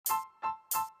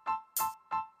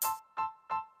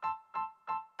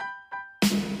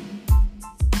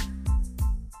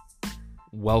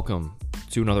Welcome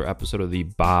to another episode of the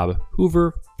Bob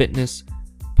Hoover Fitness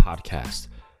Podcast.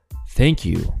 Thank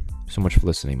you so much for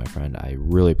listening, my friend. I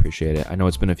really appreciate it. I know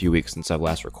it's been a few weeks since I've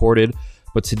last recorded,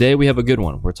 but today we have a good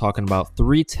one. We're talking about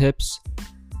 3 tips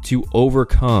to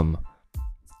overcome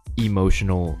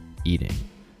emotional eating.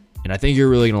 And I think you're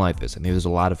really going to like this. I think there's a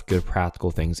lot of good practical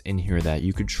things in here that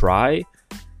you could try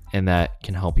and that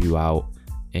can help you out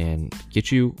and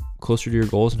get you closer to your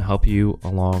goals and help you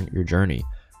along your journey.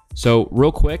 So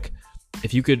real quick,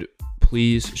 if you could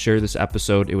please share this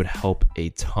episode, it would help a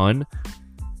ton.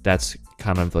 That's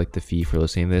kind of like the fee for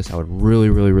listening to this. I would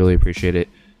really appreciate it.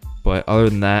 But other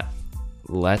than that,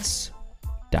 let's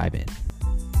dive in.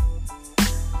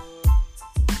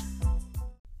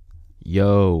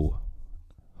 Yo,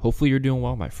 hopefully you're doing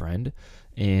well, my friend,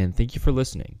 and thank you for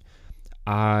listening.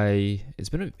 It's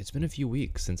been a few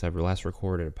weeks since I've last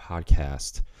recorded a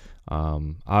podcast.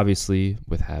 Obviously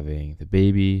with having the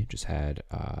baby, just had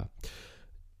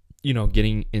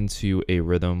getting into a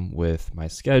rhythm with my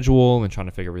schedule and trying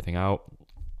to figure everything out.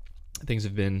 Things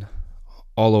have been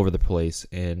all over the place,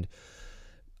 and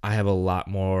I have a lot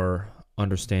more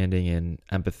understanding and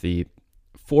empathy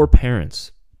for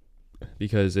parents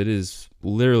because it is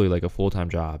literally like a full-time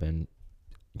job, and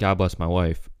God bless my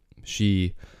wife.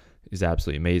 She is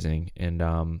absolutely amazing,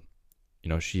 and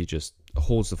she just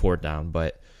holds the fort down.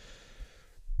 But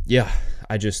yeah,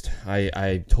 I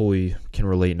totally can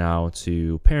relate now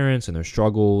to parents and their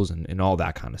struggles and all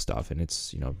that kind of stuff, and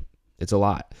it's a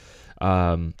lot.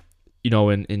 And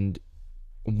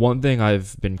one thing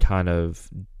I've been kind of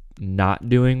not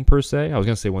doing per se, I was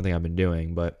gonna say one thing I've been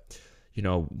doing, but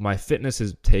my fitness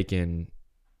has taken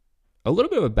a little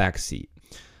bit of a back seat.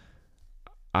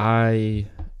 I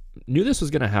knew this was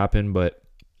going to happen, but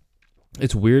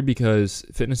it's weird because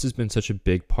fitness has been such a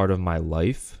big part of my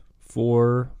life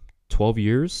for 12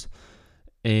 years,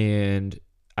 and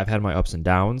I've had my ups and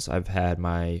downs. I've had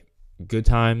my good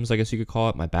times, I guess you could call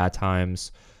it, my bad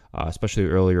times, especially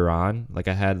earlier on. Like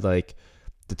I had like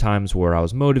the times where I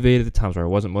was motivated, the times where I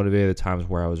wasn't motivated, the times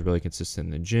where I was really consistent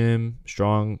in the gym,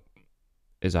 strong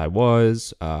as I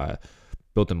was,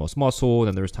 built the most muscle.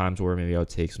 Then there was times where maybe I would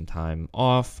take some time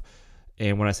off.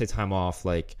 And when I say time off,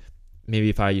 like maybe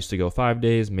if I used to go 5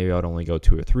 days, maybe I would only go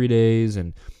 2 or 3 days.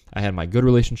 And I had my good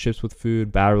relationships with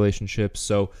food, bad relationships.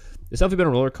 So it's definitely been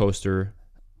a roller coaster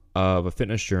of a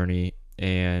fitness journey.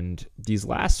 And these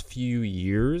last few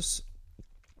years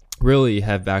really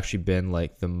have actually been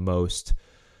like the most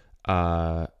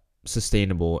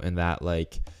sustainable in that,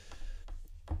 like,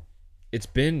 it's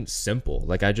been simple.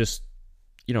 Like I just,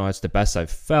 it's the best I've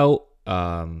felt.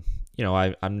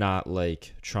 I'm not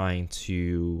like trying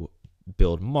to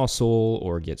build muscle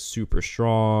or get super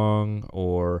strong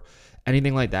or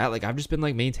anything like that. Like I've just been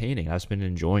like maintaining. I've just been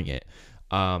enjoying it.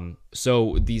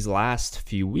 So these last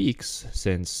few weeks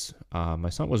since my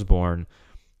son was born,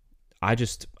 I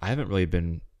haven't really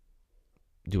been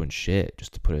doing shit,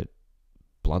 just to put it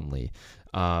bluntly.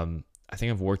 I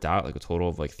think I've worked out like a total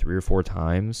of like 3 or 4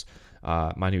 times.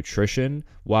 My nutrition,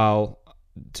 while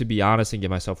to be honest and give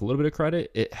myself a little bit of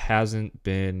credit, it hasn't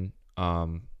been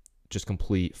just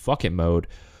complete fuck it mode,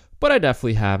 but I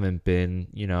definitely haven't been,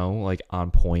 like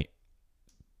on point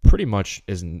pretty much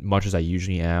as I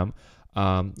usually am.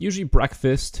 Usually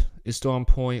breakfast is still on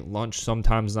point, lunch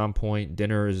sometimes is on point,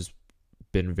 dinner has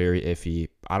been very iffy.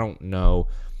 I don't know.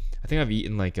 I think I've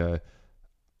eaten like a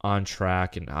on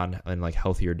track and like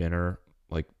healthier dinner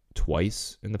like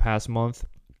twice in the past month,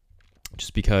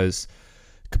 just because,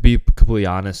 to be completely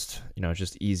honest, it's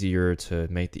just easier to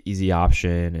make the easy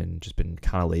option, and just been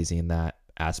kind of lazy in that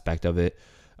aspect of it.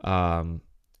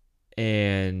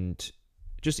 And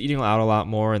just eating out a lot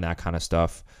more and that kind of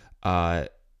stuff.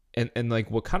 And like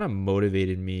what kind of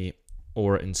motivated me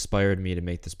or inspired me to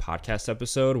make this podcast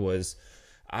episode was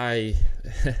I'm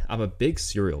a big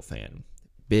cereal fan.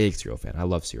 I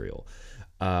love cereal.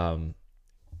 And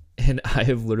I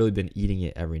have literally been eating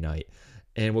it every night.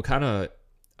 And what kind of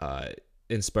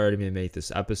inspired me to make this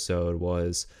episode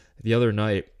was the other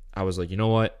night I was like, you know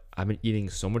what? I've been eating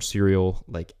so much cereal,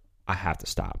 like I have to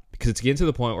stop, because it's getting to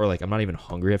the point where like I'm not even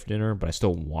hungry after dinner, but I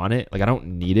still want it. Like I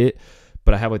don't need it,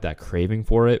 but I have like that craving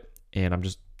for it, and I'm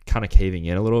just kind of caving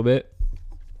in a little bit.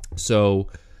 So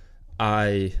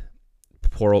I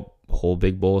pour a whole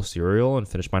big bowl of cereal and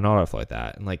finish my night off like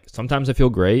that. And like sometimes I feel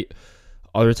great.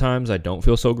 Other times I don't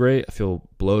feel so great. I feel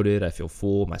bloated. I feel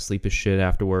full. My sleep is shit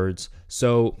afterwards.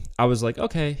 So I was like,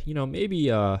 okay, maybe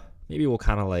we'll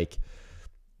kind of like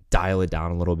dial it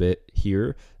down a little bit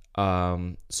here.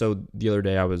 So the other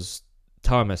day I was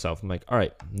telling myself, I'm like, all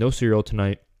right, no cereal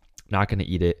tonight. Not going to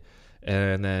eat it.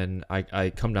 And then I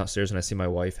come downstairs and I see my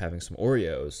wife having some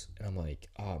Oreos, and I'm like,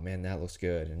 oh man, that looks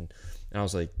good. And I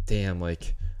was like, damn,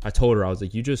 like I told her, I was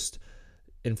like, you just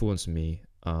influenced me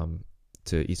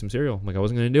to eat some cereal. Like I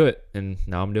wasn't going to do it, and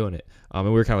now I'm doing it. And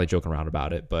we were kind of like joking around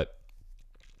about it, but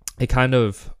it kind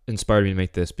of inspired me to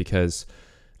make this because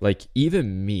like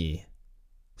even me,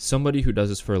 somebody who does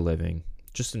this for a living,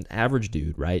 just an average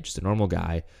dude, right? Just a normal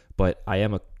guy, but I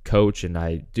am a coach and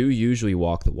I do usually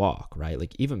walk the walk, right?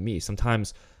 Like even me,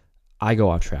 sometimes I go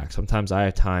off track. Sometimes I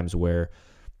have times where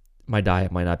my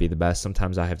diet might not be the best.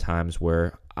 Sometimes I have times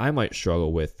where I might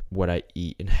struggle with what I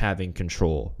eat and having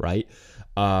control, right?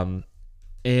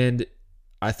 And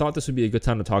I thought this would be a good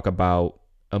time to talk about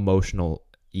emotional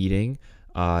eating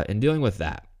and dealing with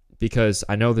that, because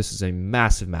I know this is a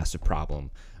massive, massive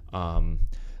problem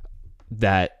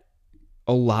that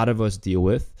a lot of us deal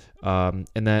with,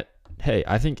 and that, hey,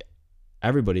 I think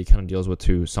everybody kind of deals with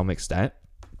to some extent,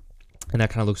 and that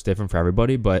kind of looks different for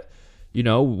everybody. But you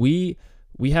know, we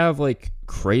have like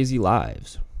crazy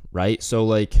lives, right? So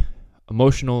like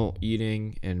emotional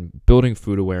eating and building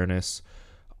food awareness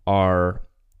are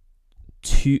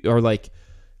two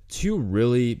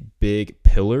really big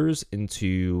pillars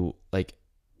into like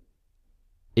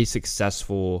a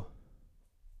successful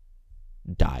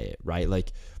diet, right?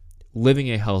 Like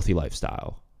living a healthy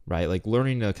lifestyle, right? Like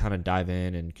learning to kind of dive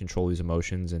in and control these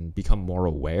emotions and become more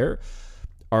aware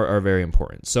are very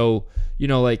important. So, you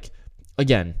know, like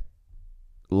again,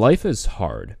 life is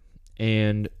hard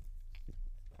and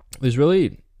there's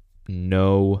really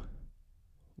no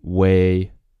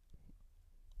way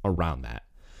around that.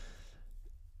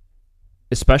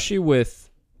 Especially with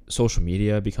social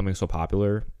media becoming so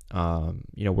popular,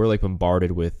 you know, we're like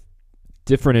bombarded with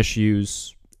different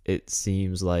issues. It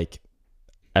seems like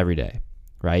every day,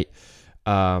 right?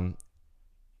 And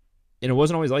it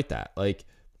wasn't always like that. Like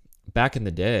back in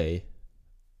the day,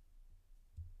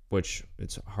 which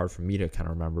it's hard for me to kind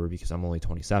of remember because I'm only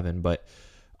 27, but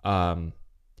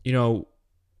you know,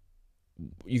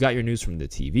 you got your news from the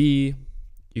TV,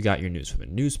 you got your news from the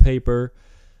newspaper.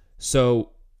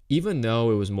 So even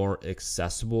though it was more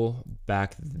accessible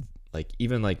back, like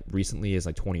even like recently as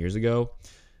like 20 years ago,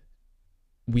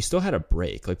 we still had a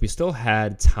break. Like we still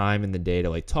had time in the day to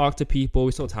like talk to people.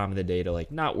 We still had time in the day to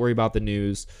like not worry about the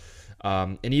news.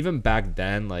 And even back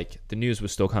then, like the news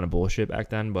was still kind of bullshit back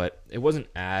then, but it wasn't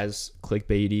as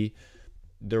clickbaity.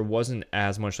 There wasn't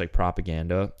as much like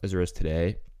propaganda as there is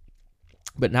today.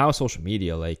 But now social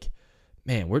media, like,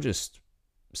 man, we're just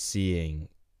seeing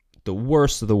the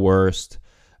worst of the worst.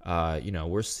 You know,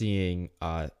 we're seeing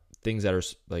things that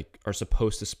are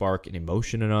supposed to spark an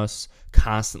emotion in us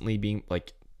constantly being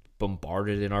like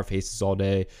bombarded in our faces all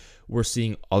day. We're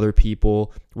seeing other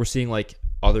people's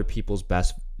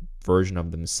best version of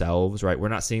themselves, right? We're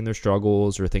not seeing their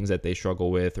struggles or things that they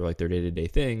struggle with or like their day-to-day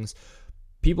things.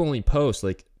 People only post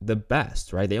like the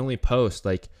best, right? They only post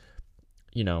like,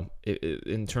 you know,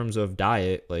 in terms of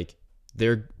diet, like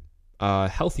their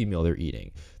healthy meal they're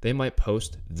eating. They might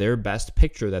post their best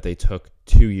picture that they took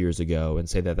 2 years ago and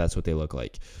say that that's what they look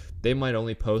like. They might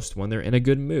only post when they're in a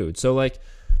good mood. So like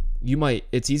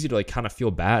it's easy to like kind of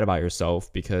feel bad about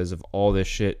yourself because of all this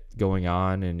shit going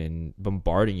on and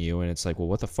bombarding you. And it's like, well,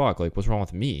 what the fuck? Like, what's wrong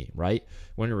with me? Right?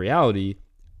 When in reality,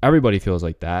 everybody feels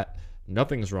like that.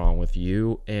 Nothing's wrong with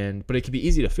you. But it can be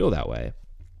easy to feel that way,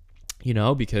 you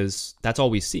know, because that's all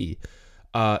we see.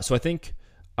 So I think,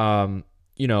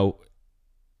 you know,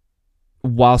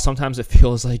 while sometimes it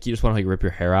feels like you just want to like rip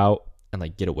your hair out and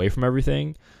like get away from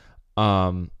everything,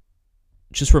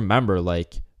 just remember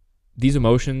like these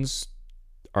emotions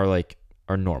are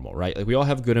normal, right? Like we all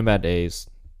have good and bad days.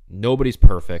 Nobody's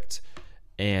perfect.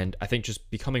 And I think just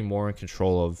becoming more in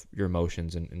control of your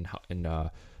emotions and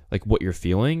like what you're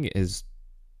feeling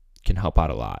can help out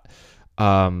a lot.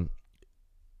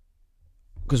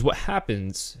 Because what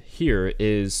happens here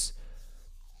is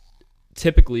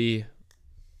typically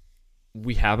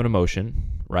we have an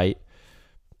emotion, right?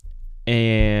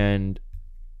 And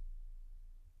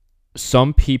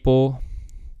some people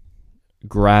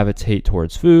gravitate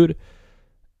towards food.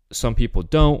 Some people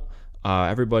don't.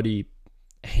 Everybody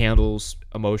handles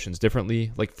emotions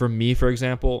differently. Like for me, for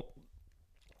example,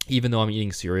 even though I'm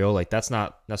eating cereal, like that's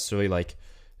not necessarily like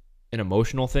an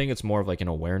emotional thing. It's more of like an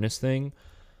awareness thing.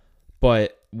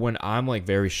 But when I'm like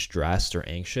very stressed or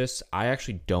anxious, I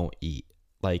actually don't eat.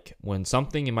 Like when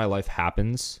something in my life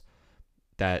happens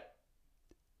that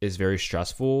is very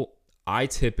stressful, I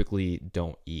typically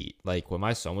don't eat. Like when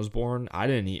my son was born, I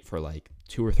didn't eat for like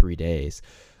 2 or 3 days.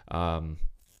 When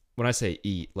I say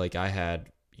eat, like I had,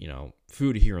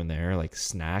 food here and there, like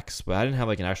snacks, but I didn't have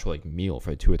like an actual like meal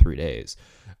for like 2 or 3 days.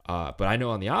 But I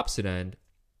know on the opposite end,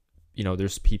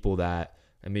 there's people that,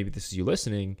 and maybe this is you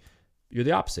listening, you're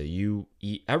the opposite. You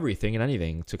eat everything and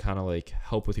anything to kind of like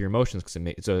help with your emotions because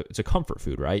it's a comfort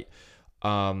food, right?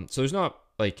 So it's not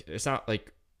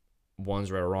like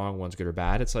one's right or wrong, one's good or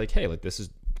bad. It's like, hey, like this is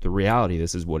the reality.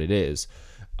 This is what it is.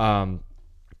 And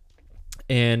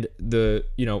the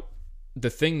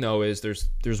thing though is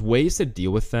there's ways to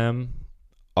deal with them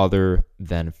other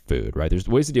than food, right? There's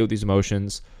ways to deal with these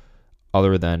emotions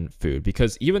other than food,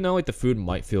 because even though like the food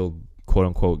might feel quote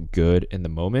unquote good in the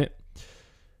moment,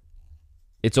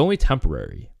 it's only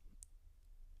temporary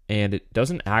and it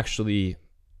doesn't actually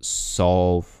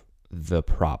solve the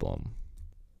problem,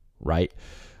 right?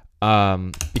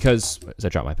 Because as I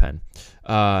drop my pen,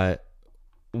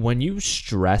 when you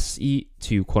stress eat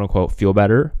to quote unquote feel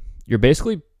better, you're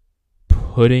basically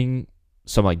putting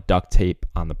some like duct tape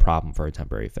on the problem for a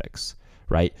temporary fix,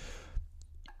 right?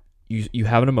 You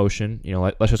have an emotion,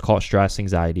 let's just call it stress,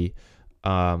 anxiety.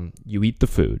 You eat the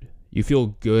food. You feel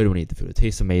good when you eat the food. It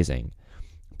tastes amazing.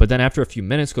 But then after a few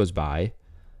minutes goes by,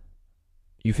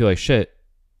 you feel like shit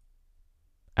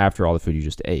after all the food you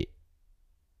just ate,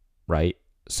 right?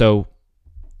 So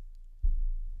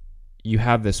you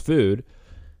have this food,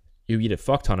 you eat a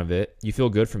fuck ton of it, you feel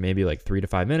good for maybe like 3 to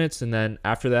 5 minutes, and then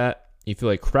after that, you feel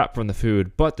like crap from the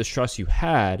food, but the stress you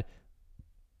had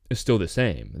is still the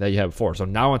same that you had before. So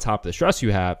now on top of the stress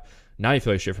you have, now you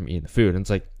feel like shit from eating the food, and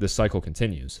it's like the cycle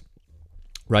continues,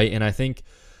 right? And I think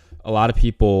a lot of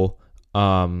people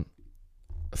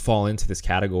fall into this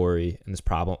category and this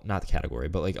problem, not the category,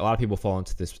 but like a lot of people fall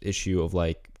into this issue of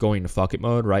like going to fuck it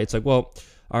mode, right? It's like, well,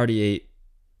 I already ate,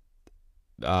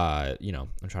 I'm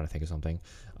trying to think of something.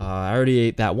 I already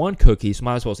ate that one cookie, so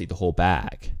might as well eat the whole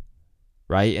bag,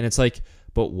 right? And it's like,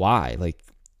 but why? Like,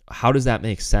 how does that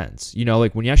make sense?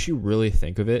 Like when you actually really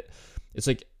think of it, it's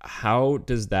like, how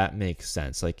does that make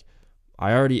sense? Like,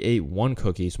 I already ate one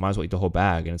cookie, so might as well eat the whole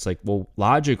bag. And it's like, well,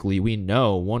 logically, we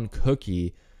know one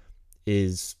cookie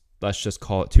is, let's just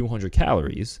call it 200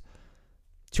 calories.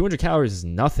 200 calories is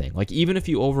nothing. Like, even if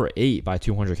you overate by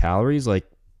 200 calories, like,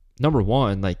 number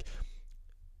one, like,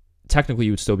 technically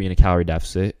you would still be in a calorie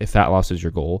deficit if fat loss is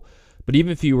your goal. But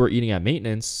even if you were eating at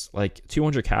maintenance, like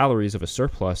 200 calories of a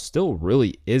surplus still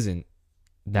really isn't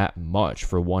that much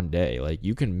for one day. Like,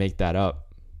 you can make that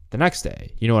up the next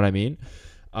day. You know what I mean?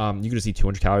 You can just eat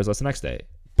 200 calories less the next day.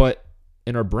 But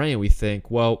in our brain, we think,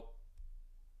 well,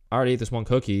 I already ate this one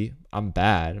cookie. I'm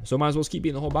bad. So I might as well just keep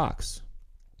eating the whole box.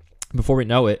 Before we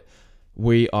know it,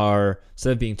 we are,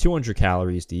 instead of being 200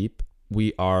 calories deep,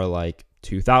 we are like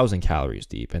 2,000 calories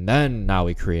deep. And then now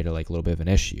we created like a little bit of an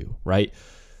issue, right?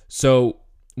 So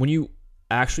when you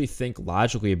actually think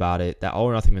logically about it, that all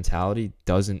or nothing mentality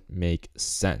doesn't make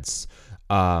sense.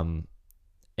 And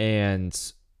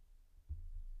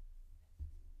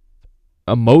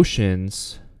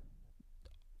emotions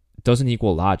doesn't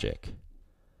equal logic,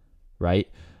 right?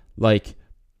 Like,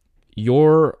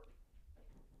 your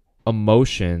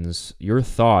emotions, your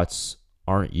thoughts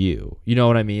aren't you. You know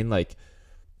what I mean? Like,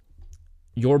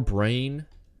 your brain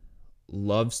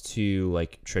loves to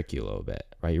like trick you a little bit,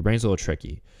 right? Your brain's a little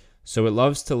tricky. So it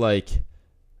loves to like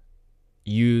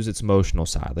use its emotional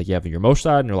side. Like, you have your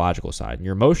emotional side and your logical side. And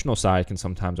your emotional side can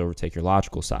sometimes overtake your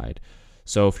logical side.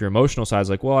 So if your emotional side is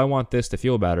like, well, I want this to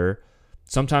feel better,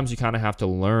 sometimes you kind of have to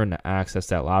learn to access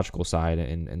that logical side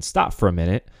and stop for a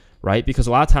minute, right? Because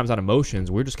a lot of times on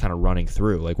emotions, we're just kind of running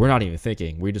through. Like, we're not even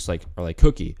thinking. We just like are like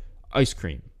cookie, ice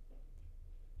cream,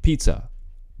 pizza,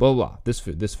 blah, blah, blah. This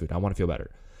food. I want to feel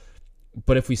better.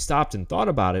 But if we stopped and thought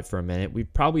about it for a minute,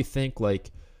 we'd probably think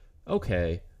like,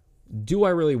 okay, do I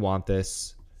really want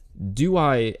this? Do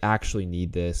I actually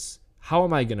need this? How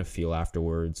am I going to feel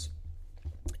afterwards?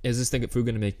 Is this food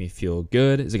going to make me feel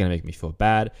good? Is it going to make me feel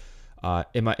bad?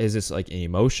 Is this like an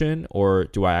emotion, or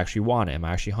do I actually want it? Am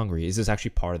I actually hungry? Is this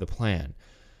actually part of the plan?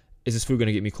 Is this food going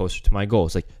to get me closer to my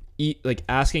goals? Like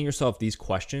asking yourself these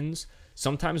questions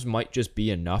sometimes might just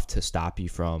be enough to stop you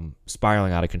from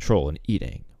spiraling out of control and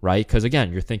eating, right? Because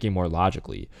again, you're thinking more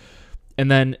logically. And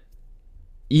then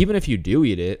even if you do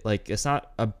eat it, like, it's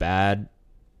not a bad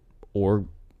or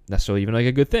necessarily even like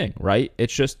a good thing, right?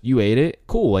 It's just you ate it,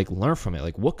 cool, like learn from it.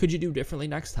 Like, what could you do differently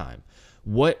next time?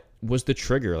 What was the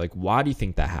trigger? Like, why do you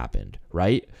think that happened,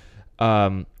 right?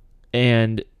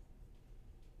 And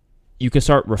you can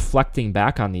start reflecting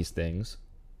back on these things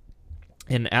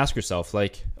and ask yourself,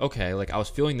 like, okay, like, I was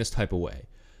feeling this type of way.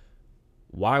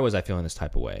 Why was I feeling this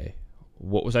type of way?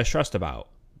 What was I stressed about?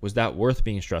 Was that worth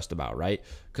being stressed about, right?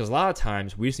 Because a lot of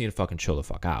times we just need to fucking chill the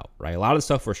fuck out, right? A lot of the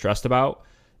stuff we're stressed about,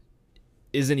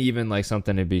 isn't even like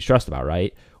something to be stressed about,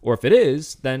 right? Or if it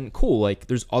is, then cool. Like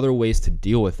there's other ways to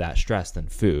deal with that stress than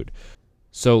food.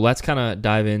 So let's kind of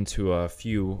dive into a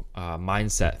few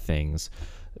mindset things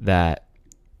that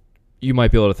you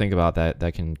might be able to think about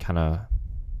that can kind of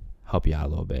help you out a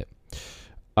little bit.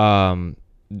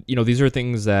 These are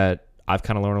things that I've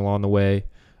kind of learned along the way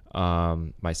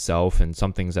myself, and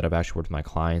some things that I've actually worked with my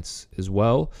clients as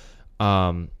well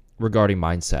regarding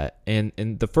mindset. And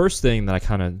the first thing that I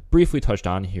kind of briefly touched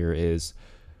on here is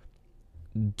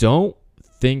don't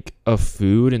think of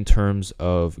food in terms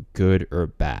of good or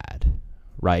bad,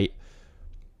 right?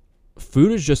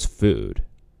 Food is just food.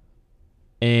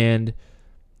 And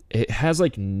it has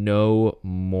like no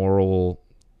moral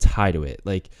tie to it.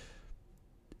 Like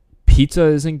pizza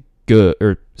isn't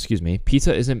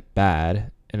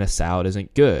bad and a salad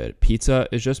isn't good. Pizza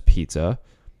is just pizza.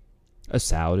 A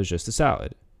salad is just a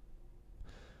salad.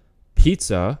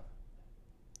 Pizza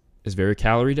is very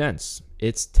calorie dense.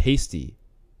 It's tasty,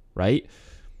 right?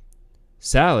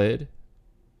 Salad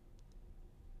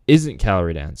isn't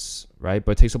calorie dense, right?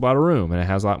 But it takes up a lot of room and it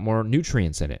has a lot more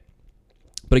nutrients in it.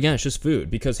 But again, it's just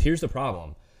food, because here's the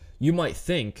problem. You might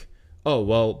think, oh,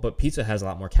 well, but pizza has a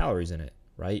lot more calories in it,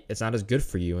 right? It's not as good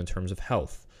for you in terms of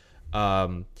health,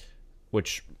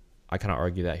 which I kind of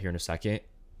argue that here in a second.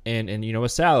 And a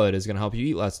salad is going to help you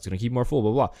eat less. It's going to keep you more full,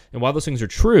 blah, blah, blah. And while those things are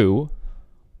true,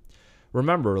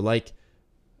 remember, like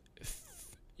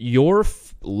your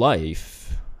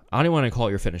life, I don't even want to call it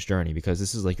your fitness journey, because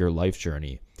this is like your life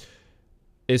journey,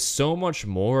 is so much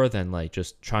more than like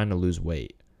just trying to lose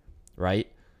weight, right?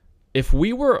 If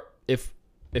we were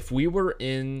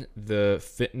in the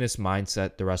fitness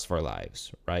mindset the rest of our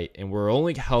lives, right, and we're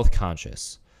only health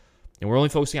conscious and we're only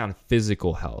focusing on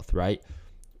physical health, right,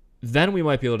 then we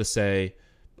might be able to say,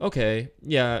 okay,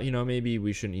 yeah, maybe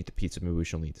we shouldn't eat the pizza, maybe we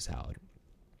shouldn't eat the salad.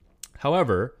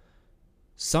 However,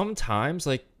 sometimes,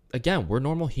 like, again, we're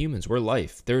normal humans, we're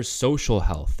life. There's social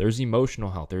health, there's emotional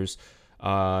health,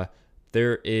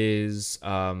 there is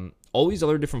all these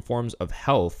other different forms of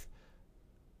health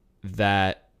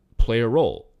that play a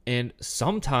role. And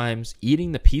sometimes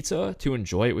eating the pizza to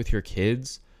enjoy it with your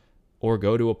kids or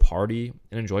go to a party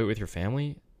and enjoy it with your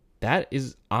family, that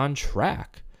is on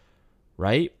track,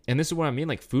 right? And this is what I mean.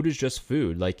 Like, food is just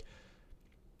food. Like,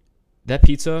 that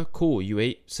pizza, cool. You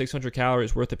ate 600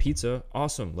 calories worth of pizza.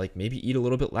 Awesome. Like, maybe eat a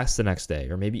little bit less the next day,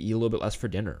 or maybe eat a little bit less for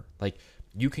dinner. Like,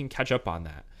 you can catch up on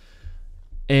that.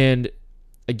 And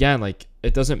again, like,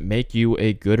 it doesn't make you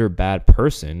a good or bad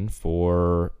person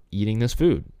for eating this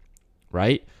food,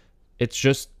 right? It's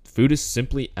just, food is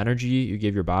simply energy you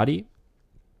give your body,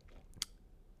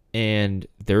 and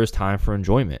there is time for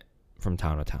enjoyment from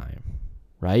time to time,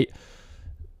 right?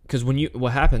 Because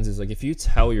what happens is, like, if you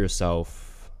tell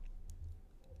yourself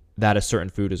that a certain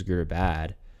food is good or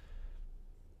bad,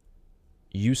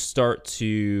 you start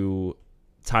to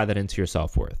tie that into your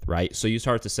self-worth, right? So you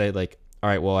start to say, like, all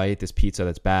right, well, I ate this pizza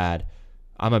that's bad,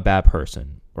 I'm a bad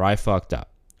person, or I fucked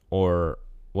up, or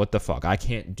what the fuck, I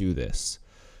can't do this.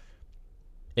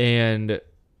 And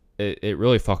it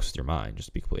really fucks with your mind, just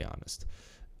to be completely honest.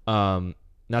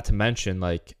 Not to mention,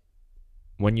 like,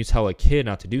 when you tell a kid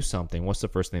not to do something, what's the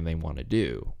first thing they want to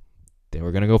do? They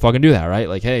were going to go fucking do that, right?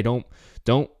 Like, hey, don't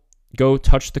go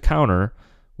touch the counter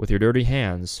with your dirty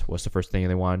hands. What's the first thing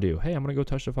they want to do? Hey, I'm going to go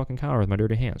touch the fucking counter with my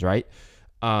dirty hands, right?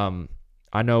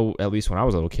 I know, at least when I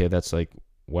was a little kid, that's like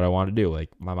what I wanted to do. Like,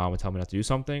 my mom would tell me not to do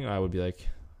something, I would be like,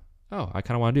 oh, I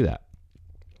kind of want to do that,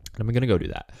 and I'm going to go do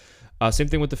that. Same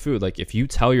thing with the food. Like, if you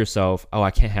tell yourself, oh,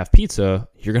 I can't have pizza,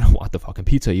 you're going to want the fucking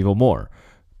pizza even more.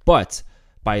 But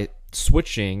by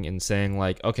switching and saying,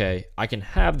 like, okay, I can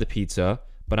have the pizza,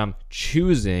 but I'm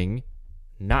choosing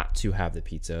not to have the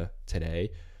pizza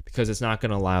today because it's not going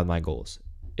to align with my goals.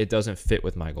 It doesn't fit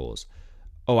with my goals.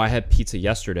 Oh, I had pizza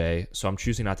yesterday, so I'm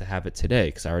choosing not to have it today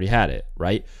because I already had it,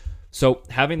 right? So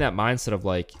having that mindset of,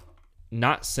 like,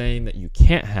 not saying that you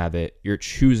can't have it, you're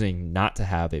choosing not to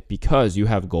have it because you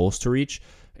have goals to reach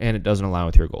and it doesn't align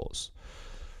with your goals.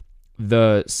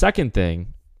 The second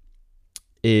thing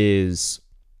is,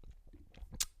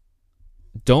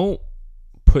 don't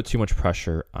put too much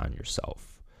pressure on yourself.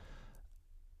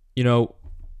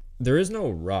 There is no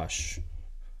rush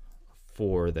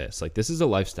for this. Like, this is a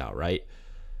lifestyle, right?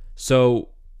 So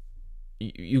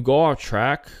you go off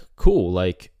track, cool.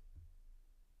 Like,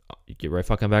 you get right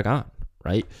fucking back on,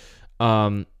 right?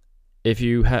 If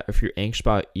you're anxious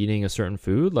about eating a certain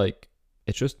food, like,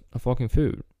 it's just a fucking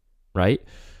food, right?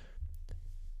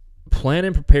 Plan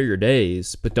and prepare your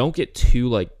days, but don't get too,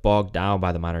 like, bogged down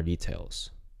by the minor details,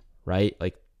 right?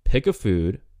 Like, pick a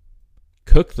food,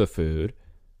 cook the food,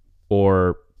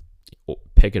 or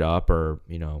pick it up, or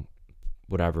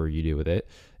whatever you do with it,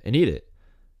 and eat it,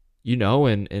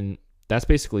 and that's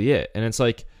basically it. And it's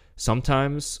like,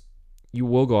 sometimes you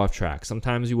will go off track.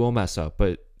 Sometimes you will mess up,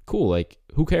 but cool. Like,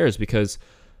 who cares? Because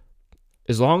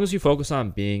as long as you focus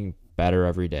on being better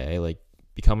every day, like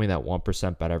becoming that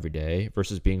 1% better every day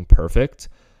versus being perfect,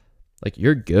 like,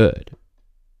 you're good,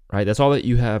 right? That's all that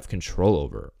you have control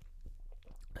over.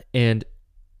 And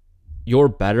your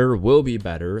better will be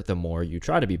better the more you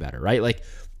try to be better, right? Like,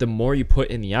 the more you put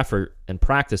in the effort and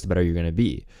practice, the better you're going to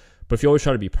be. But if you always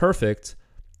try to be perfect,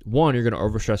 one, you're going to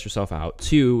overstress yourself out.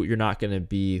 Two, you're not going to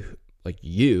be like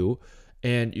you,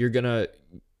 and you're going to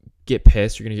get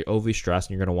pissed. You're going to get overly stressed,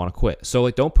 and you're going to want to quit. So,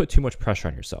 like, don't put too much pressure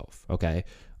on yourself, okay?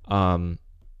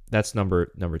 That's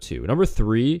number two. Number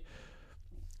three,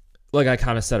 like I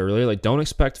kind of said earlier, like, don't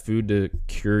expect food to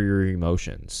cure your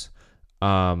emotions.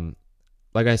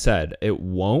 Like I said, it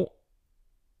won't.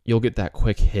 You'll get that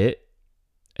quick hit,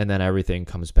 and then everything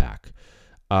comes back.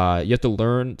 You have to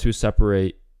learn to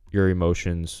separate your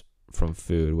emotions from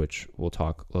food, which we'll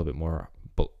talk a little bit more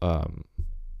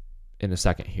in a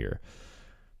second here.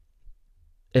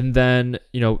 And then,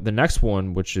 the next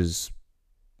one, which is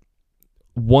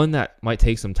one that might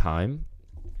take some time,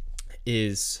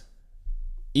 is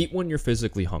eat when you're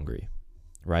physically hungry,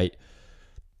 right?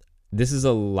 This is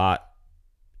a lot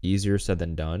easier said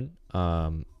than done.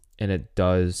 And it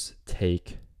does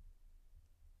take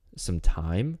some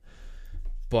time,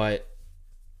 but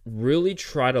really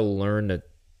try to learn to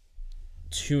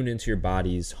tune into your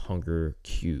body's hunger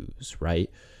cues, right?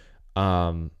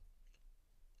 The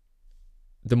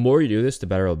more you do this, the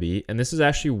better it'll be. And this is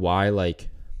actually why, like,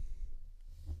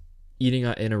 eating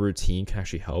in a routine can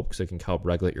actually help, because it can help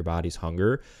regulate your body's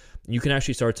hunger. You can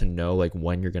actually start to know, like,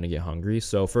 when you're going to get hungry.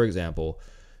 So, for example,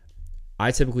 I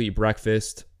typically eat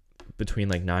breakfast between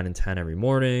like 9 and 10 every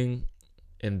morning,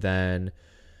 and then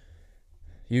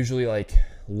usually like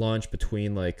lunch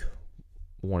between like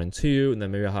 1 and 2, and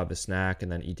then maybe I'll have a snack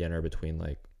and then eat dinner between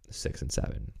like 6 and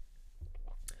 7.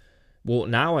 Well,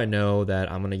 now I know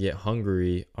that I'm going to get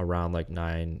hungry around like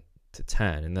 9 to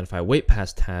 10. And then if I wait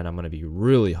past 10, I'm going to be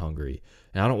really hungry.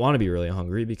 And I don't want to be really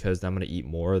hungry, because I'm going to eat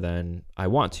more than I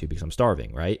want to, because I'm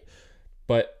starving, right?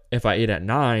 But if I eat at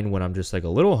 9 when I'm just like a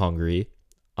little hungry,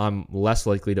 I'm less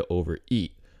likely to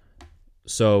overeat.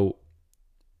 So,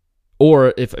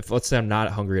 or if let's say I'm not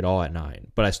hungry at all at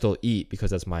 9, but I still eat because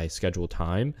that's my scheduled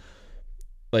time,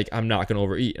 like, I'm not going to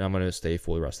overeat, and I'm going to stay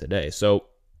full the rest of the day. So,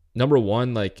 number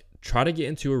one, like, try to get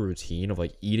into a routine of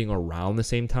like eating around the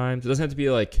same times. It doesn't have to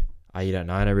be like, I eat at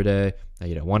 9 every day, I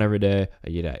eat at 1 every day, I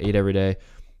eat at 8 every day.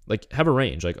 Like, have a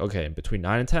range. Like, okay, between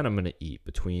 9 and 10, I'm going to eat.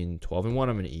 Between 12 and 1,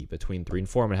 I'm going to eat. Between 3 and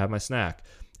 4, I'm going to have my snack.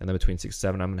 And then between 6 and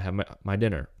 7, I'm going to have my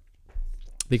dinner.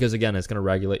 Because, again, it's going to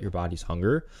regulate your body's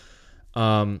hunger.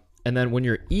 And then when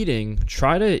you're eating,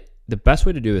 the best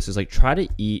way to do this is, like, try to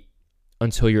eat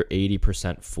until you're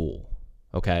 80% full,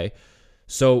 okay?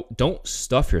 So don't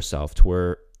stuff yourself to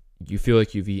where you feel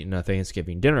like you've eaten a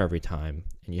Thanksgiving dinner every time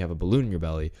and you have a balloon in your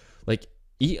belly. Like,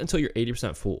 eat until you're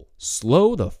 80% full.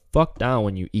 Slow the fuck down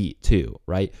when you eat too,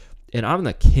 right? And I'm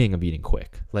the king of eating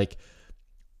quick. Like,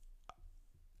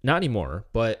 not anymore,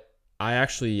 but I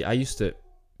used to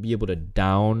be able to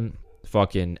down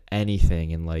fucking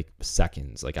anything in like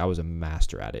seconds. Like, I was a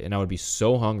master at it, and I would be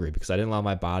so hungry because I didn't allow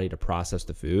my body to process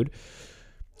the food.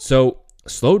 So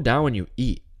slow down when you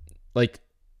eat. Like,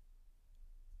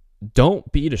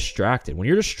 don't be distracted. When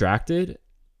you're distracted,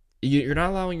 you're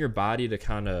not allowing your body to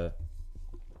kind of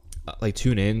like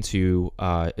tune into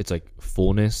it's like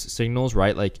fullness signals,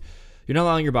 right? Like, you're not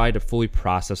allowing your body to fully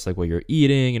process like what you're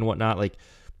eating and whatnot. Like,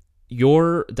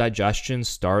 your digestion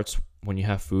starts when you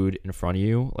have food in front of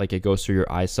you. Like, it goes through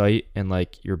your eyesight, and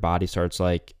like your body starts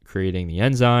like creating the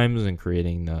enzymes and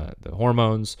creating the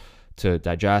hormones to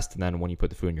digest. And then when you put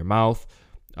the food in your mouth,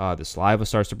 the saliva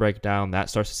starts to break down. That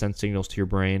starts to send signals to your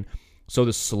brain. So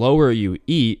the slower you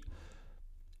eat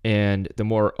and the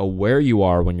more aware you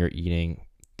are when you're eating,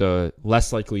 the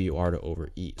less likely you are to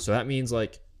overeat. So that means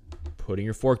like putting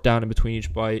your fork down in between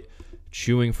each bite,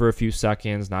 chewing for a few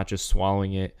seconds, not just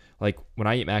swallowing it. Like, when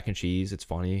I eat mac and cheese, it's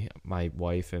funny. My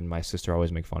wife and my sister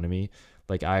always make fun of me.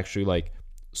 Like, I actually like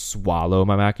swallow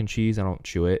my mac and cheese. I don't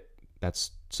chew it.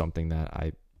 That's something that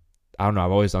I don't know.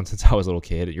 I've always done since I was a little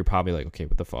kid. You're probably like, okay,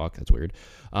 what the fuck? That's weird.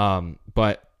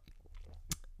 But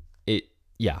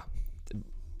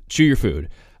chew your food.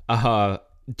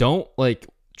 Don't like,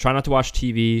 try not to watch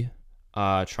TV.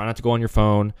 Try not to go on your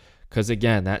phone. Because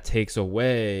again, that takes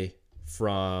away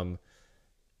from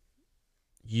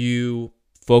you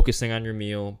focusing on your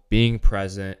meal, being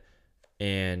present,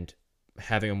 and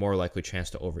having a more likely chance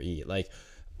to overeat. Like,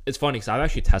 it's funny because I've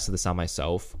actually tested this on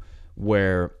myself,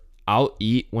 where I'll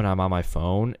eat when I'm on my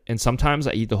phone, and sometimes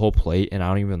I eat the whole plate and I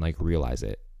don't even like realize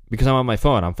it because I'm on my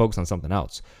phone. I'm focused on something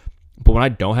else. But when I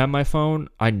don't have my phone,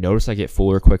 I notice I get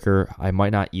fuller quicker. I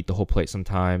might not eat the whole plate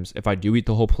sometimes. If I do eat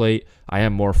the whole plate, I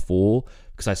am more full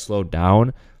because I slowed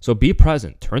down. So be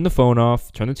present. Turn the phone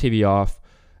off, turn the TV off.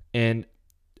 And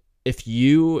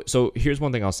so here's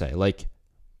one thing I'll say. Like,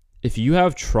 if you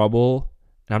have trouble,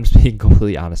 and I'm just being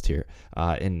completely honest here,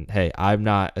 and hey, I'm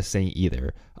not a saint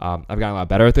either. I've gotten a lot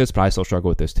better at this, but I still struggle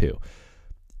with this too.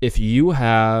 If you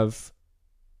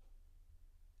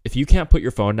can't put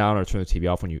your phone down or turn the TV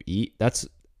off when you eat, that's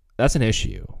an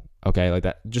issue. Okay, like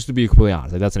that. Just to be completely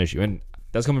honest, like that's an issue, and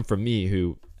that's coming from me,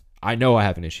 who I know I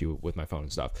have an issue with my phone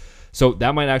and stuff. So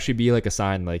that might actually be like a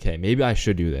sign, like, hey, maybe I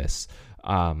should do this.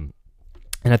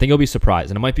 And I think you'll be surprised,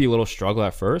 and it might be a little struggle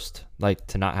at first, like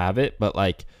to not have it, but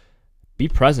like be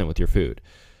present with your food.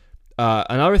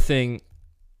 Another thing,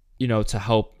 to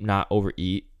help not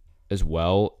overeat as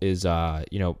well is,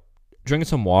 drinking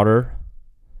some water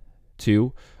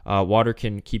too. Water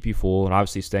can keep you full, and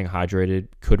obviously staying hydrated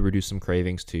could reduce some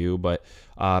cravings too. But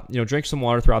drink some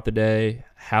water throughout the day.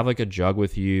 Have like a jug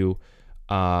with you.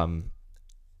 When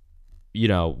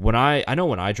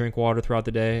I drink water throughout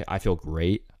the day, I feel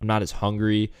great. I'm not as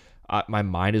hungry. My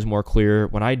mind is more clear.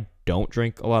 When I don't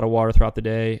drink a lot of water throughout the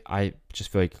day, I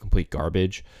just feel like complete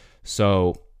garbage.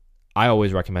 So I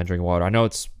always recommend drinking water. I know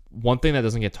it's one thing that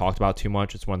doesn't get talked about too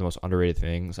much. It's one of the most underrated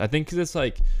things. I think because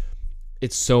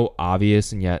it's so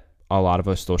obvious, and yet a lot of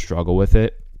us still struggle with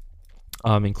it,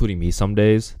 including me some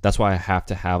days. That's why I have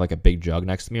to have like a big jug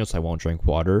next to me, else I won't drink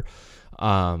water.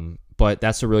 But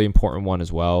that's a really important one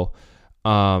as well.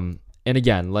 And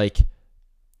again, like,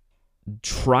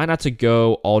 try not to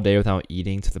go all day without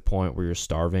eating to the point where you're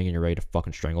starving and you're ready to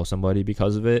fucking strangle somebody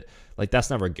because of it. Like,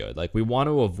 that's never good. Like, we want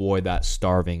to avoid that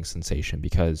starving sensation,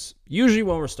 because usually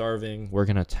when we're starving, we're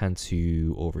going to tend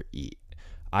to overeat.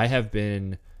 I have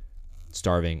been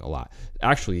starving a lot.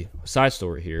 Actually, side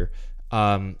story here.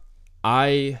 So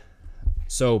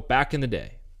back in the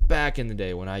day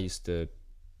when I used to,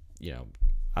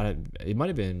 it might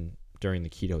have been during the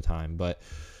keto time, but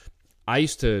I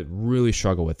used to really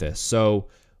struggle with this. So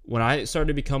when I started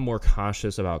to become more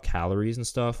conscious about calories and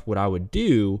stuff, what I would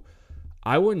do,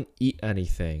 I wouldn't eat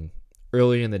anything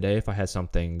early in the day if I had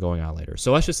something going on later.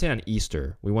 So let's just say on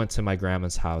Easter, we went to my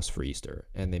grandma's house for Easter,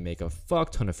 and they make a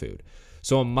fuck ton of food.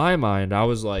 So in my mind, I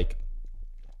was like,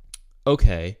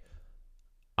 okay,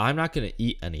 I'm not going to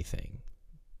eat anything,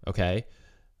 okay,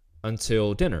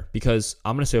 until dinner, because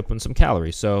I'm going to save up on some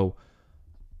calories. So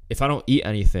if I don't eat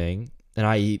anything and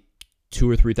I eat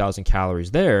 2,000 or 3,000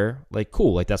 calories there, like,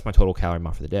 cool, like that's my total calorie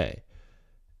amount for the day.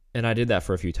 And I did that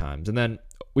for a few times. And then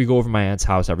we go over to my aunt's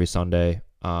house every Sunday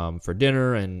for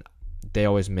dinner, and they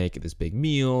always make this big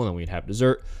meal, and then we'd have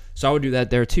dessert. So I would do that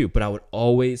there too, but I would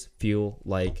always feel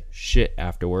like shit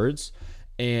afterwards.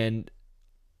 And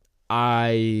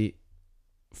I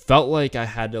felt like I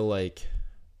had to like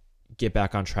get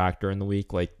back on track during the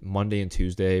week. Like Monday and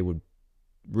Tuesday I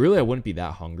wouldn't be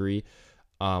that hungry,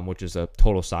 which is a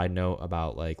total side note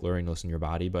about like learning to listen to your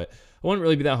body. But I wouldn't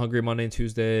really be that hungry Monday and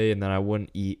Tuesday, and then I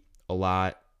wouldn't eat a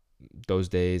lot those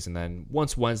days. And then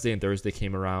once Wednesday and Thursday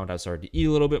came around, I started to eat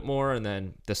a little bit more, and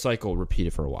then the cycle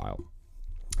repeated for a while.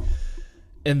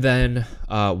 And then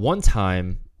one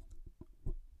time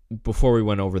before we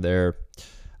went over there,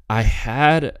 I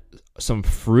had some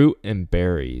fruit and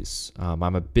berries.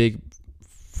 I'm a big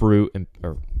fruit and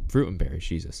berries.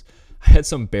 Jesus, I had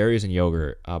some berries and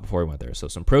yogurt before we went there, so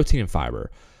some protein and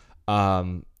fiber.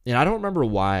 And I don't remember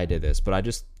why I did this, but I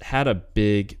just had a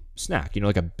big snack,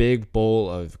 like a big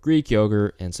bowl of Greek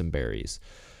yogurt and some berries.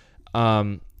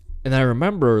 And then I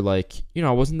remember, like,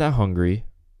 I wasn't that hungry.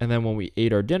 And then when we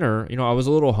ate our dinner, I was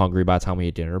a little hungry by the time we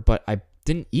ate dinner, but I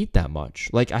didn't eat that much.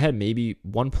 Like, I had maybe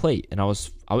one plate, and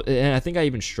I think I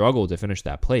even struggled to finish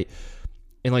that plate.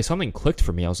 And like something clicked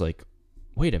for me. I was like,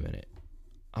 wait a minute.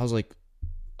 I was like,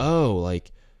 oh,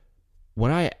 like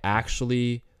when I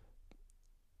actually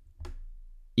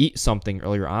eat something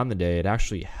earlier on the day, it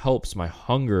actually helps my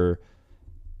hunger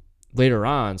later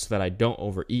on so that I don't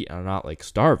overeat and I'm not like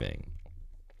starving.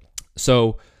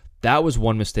 So that was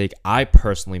one mistake I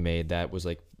personally made that was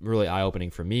like really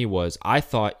eye-opening for me, was I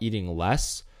thought eating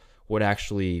less would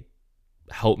actually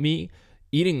help me.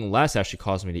 Eating less actually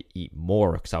caused me to eat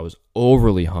more because I was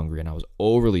overly hungry and I was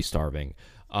overly starving.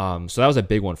 So that was a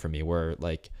big one for me, where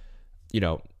like,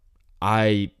 now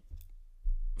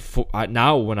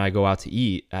when I go out to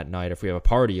eat at night, if we have a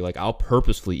party, like I'll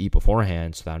purposefully eat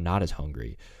beforehand so that I'm not as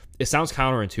hungry. It sounds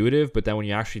counterintuitive, but then when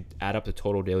you actually add up the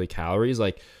total daily calories,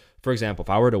 like for example, if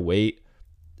I were to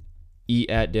eat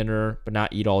at dinner, but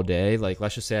not eat all day. Like,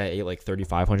 let's just say I ate like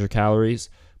 3,500 calories,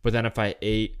 but then if I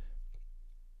ate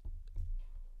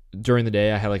during the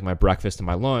day, I had like my breakfast and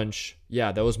my lunch.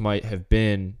 Yeah, those might have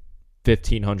been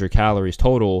 1,500 calories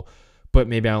total, but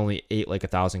maybe I only ate like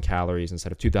 1,000 calories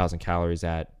instead of 2,000 calories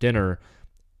at dinner.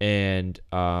 And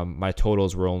my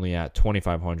totals were only at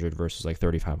 2,500 versus like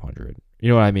 3,500. You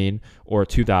know what I mean? Or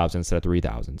 2,000 instead of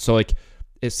 3,000. So like,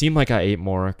 it seemed like I ate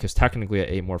more because technically I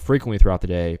ate more frequently throughout the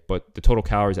day, but the total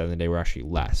calories at the end of the day were actually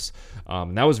less.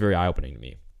 And that was very eye-opening to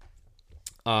me.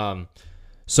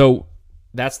 So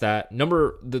that's that.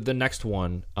 The next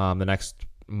one, the next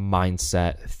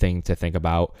mindset thing to think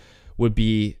about would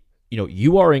be,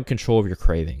 you are in control of your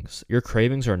cravings. Your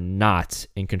cravings are not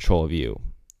in control of you.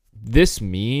 This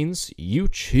means you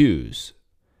choose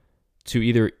to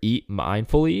either eat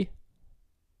mindfully,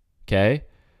 okay,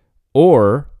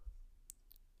 or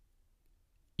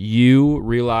you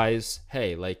realize,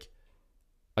 hey, like,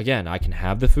 again, I can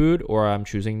have the food, or I'm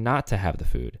choosing not to have the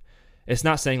food. It's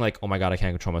not saying like, oh my God, I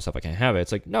can't control myself, I can't have it.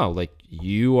 It's like, no, like,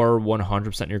 you are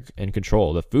 100% in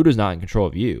control. The food is not in control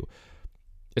of you.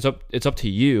 It's up to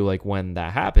you. Like, when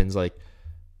that happens, like,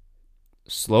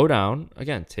 slow down,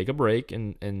 again, take a break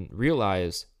and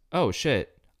realize, oh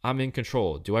shit, I'm in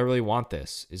control. Do I really want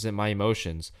this? Is it my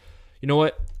emotions? You know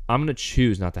what? I'm going to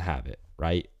choose not to have it,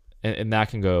 right? And that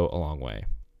can go a long way.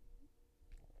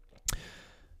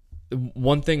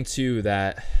 One thing too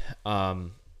that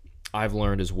I've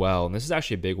learned as well, and this is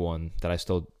actually a big one that I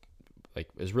still like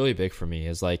is really big for me,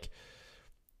 is like,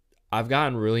 I've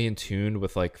gotten really in tune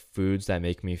with like foods that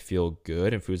make me feel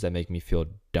good and foods that make me feel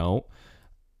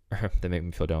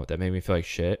that make me feel like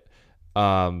shit.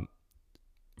 For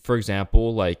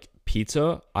example, like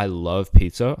pizza. I love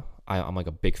pizza. I'm like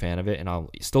a big fan of it, and I'll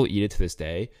still eat it to this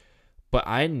day. But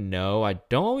I know I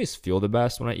don't always feel the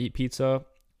best when I eat pizza.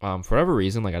 For whatever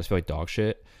reason, like, I just feel like dog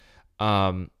shit.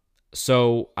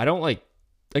 So I don't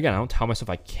I don't tell myself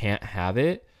I can't have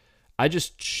it. I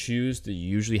just choose to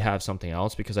usually have something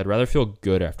else because I'd rather feel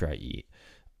good after I eat.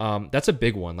 That's a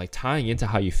big one, like tying into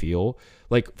how you feel.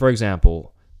 Like, for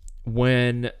example,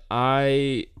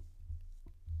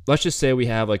 let's just say we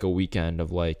have like a weekend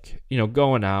of like,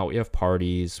 going out, we have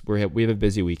parties, we have a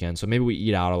busy weekend. So maybe we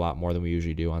eat out a lot more than we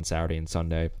usually do on Saturday and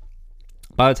Sunday.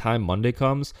 By the time Monday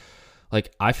comes,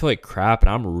 like, I feel like crap and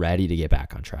I'm ready to get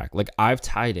back on track. Like, I've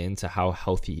tied into how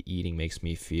healthy eating makes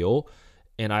me feel.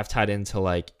 And I've tied into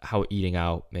like how eating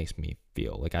out makes me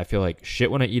feel. Like, I feel like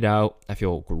shit when I eat out. I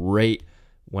feel great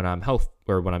when I'm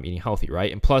eating healthy,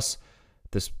 right? And plus,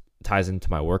 this ties into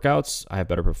my workouts. I have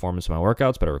better performance in my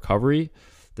workouts, better recovery.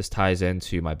 This ties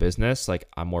into my business. Like,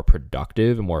 I'm more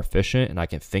productive and more efficient, and I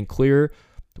can think clear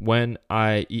when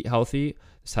I eat healthy.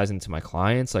 This ties into my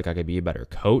clients. Like, I could be a better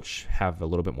coach, have a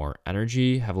little bit more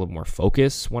energy, have a little more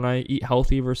focus when I eat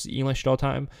healthy versus eating like shit all the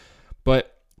time.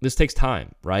 But this takes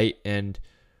time, right? And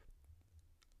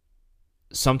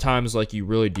sometimes, like, you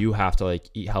really do have to like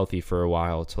eat healthy for a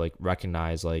while to like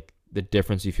recognize like the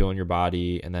difference you feel in your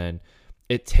body. And then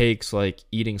it takes like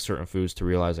eating certain foods to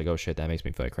realize like, oh shit, that makes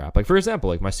me feel like crap. Like, for example,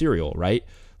 like my cereal, right?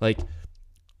 Like,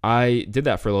 I did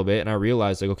that for a little bit and I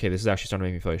realized like, okay, this is actually starting to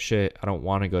make me feel like shit. I don't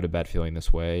want to go to bed feeling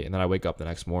this way. And then I wake up the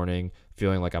next morning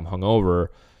feeling like I'm hungover.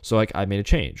 So like, I made a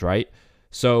change, right?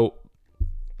 So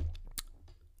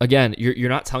again, you're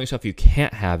not telling yourself you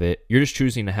can't have it. You're just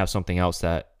choosing to have something else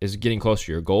that is getting closer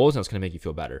to your goals and it's going to make you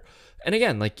feel better. And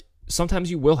again, like, sometimes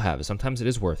you will have it. Sometimes it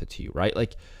is worth it to you, right?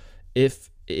 Like, if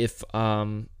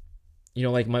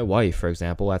like my wife, for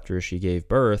example, after she gave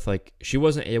birth, like, she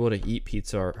wasn't able to eat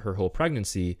pizza her whole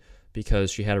pregnancy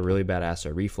because she had a really bad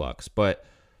acid reflux. But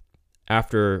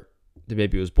after the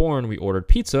baby was born, we ordered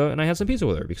pizza and I had some pizza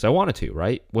with her because I wanted to,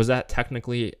 right? Was that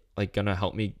technically like going to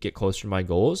help me get closer to my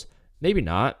goals? Maybe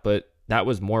not, but that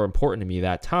was more important to me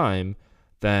that time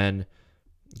than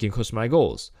getting close to my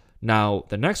goals. Now,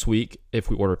 the next week, if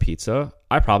we order pizza,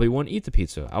 I probably wouldn't eat the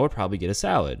pizza. I would probably get a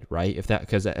salad, right?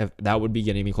 Because that would be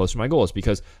getting me closer to my goals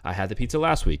because I had the pizza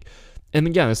last week. And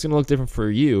again, it's going to look different for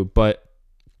you, but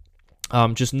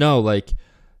just know, like,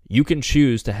 you can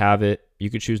choose to have it.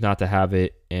 You could choose not to have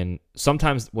it. And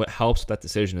sometimes what helps with that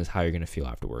decision is how you're going to feel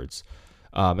afterwards.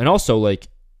 And also, like,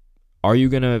 are you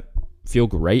going to feel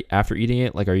great after eating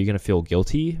it? Like, are you going to feel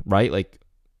guilty, right? Like,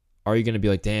 are you going to be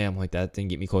like, damn, like, that didn't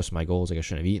get me close to my goals. Like, I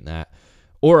shouldn't have eaten that.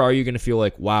 Or are you going to feel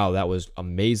like, wow, that was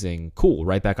amazing. Cool.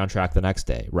 Right back on track the next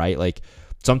day, right? Like,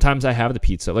 sometimes I have the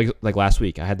pizza. Like last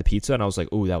week, I had the pizza and I was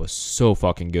like, ooh, that was so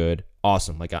fucking good.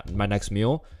 Awesome. Like, my next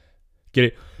meal, get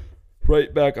it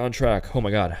right back on track. Oh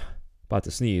my God. About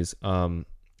to sneeze.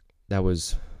 That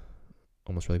was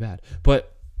almost really bad.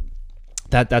 But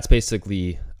that's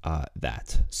basically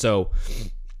that. So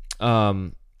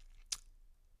the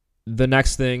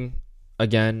next thing,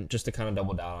 again, just to kind of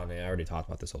double down on it, I already talked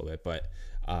about this a little bit, but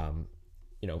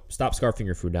stop scarfing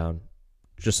your food down.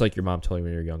 Just like your mom told you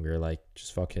when you were younger, like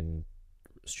just fucking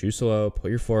chew slow, put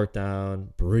your fork down,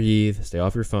 breathe, stay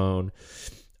off your phone.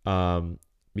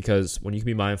 Because when you can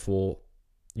be mindful,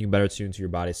 you can better tune to your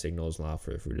body signals and allow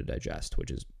for the food to digest, which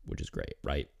is great,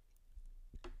 right?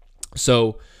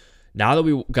 So now that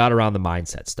we got around the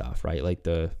mindset stuff, right? Like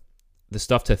the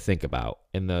stuff to think about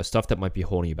and the stuff that might be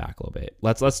holding you back a little bit.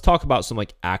 Let's talk about some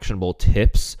like actionable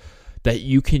tips that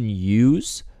you can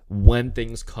use when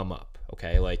things come up,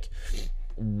 okay? Like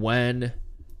when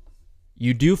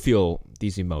you do feel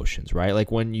these emotions, right?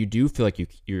 Like when you do feel like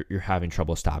you're having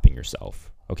trouble stopping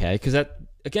yourself, okay? Because that,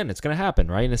 again, it's going to happen,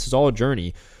 right? And this is all a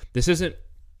journey. This isn't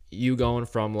you going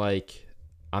from like,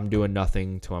 I'm doing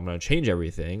nothing to I'm going to change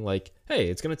everything. Like, hey,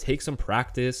 it's going to take some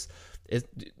practice.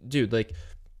 Dude, like,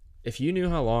 if you knew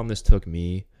how long this took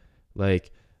me,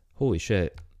 like, holy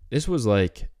shit, this was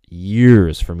like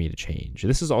years for me to change.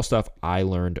 This is all stuff I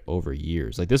learned over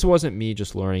years. Like, this wasn't me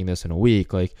just learning this in a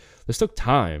week. Like, this took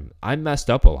time. I messed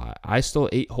up a lot. I still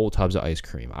ate whole tubs of ice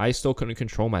cream. I still couldn't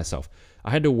control myself.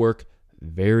 I had to work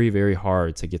very, very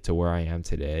hard to get to where I am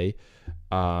today.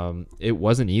 It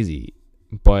wasn't easy,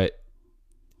 but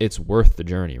it's worth the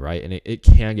journey, right? And it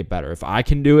can get better. If I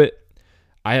can do it,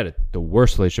 I had the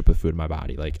worst relationship with food in my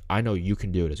body. Like, I know you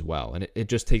can do it as well. And it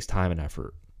just takes time and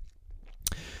effort.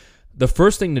 The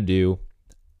first thing to do,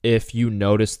 if you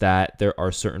notice that there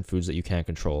are certain foods that you can't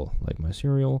control, like my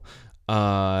cereal,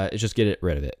 is just get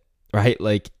rid of it, right?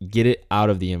 Like, get it out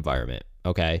of the environment,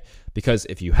 okay? Because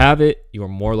if you have it, you are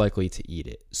more likely to eat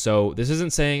it. So this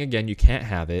isn't saying, again, you can't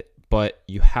have it, but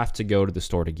you have to go to the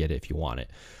store to get it if you want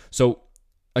it. So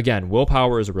again,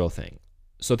 willpower is a real thing.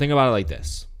 So think about it like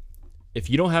this. If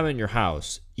you don't have it in your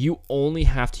house, you only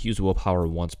have to use willpower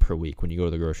once per week when you go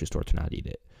to the grocery store to not eat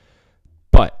it.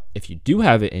 But if you do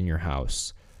have it in your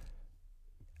house,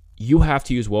 you have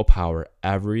to use willpower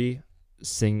every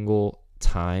single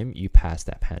time you pass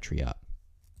that pantry up,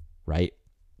 right?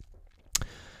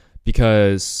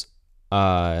 Because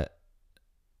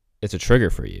it's a trigger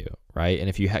for you, right? And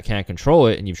if you can't control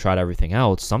it and you've tried everything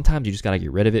else, sometimes you just got to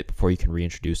get rid of it before you can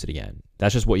reintroduce it again.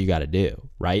 That's just what you got to do,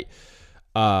 right?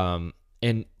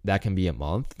 And that can be a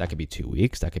month, that could be 2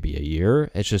 weeks, that could be a year.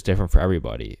 It's just different for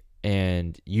everybody.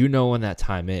 And you know when that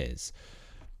time is.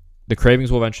 The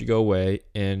cravings will eventually go away.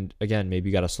 And again, maybe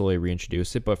you got to slowly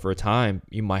reintroduce it. But for a time,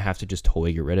 you might have to just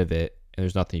totally get rid of it. And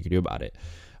there's nothing you can do about it.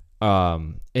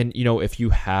 And, if you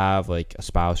have like a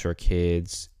spouse or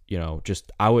kids,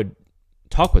 I would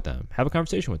talk with them, have a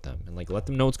conversation with them and like let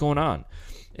them know what's going on.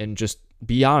 And just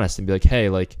be honest and be like, hey,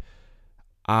 like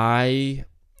I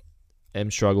am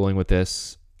struggling with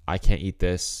this. I can't eat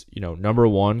this. Number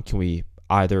one, can we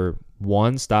either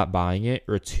one, stop buying it,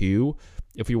 or two,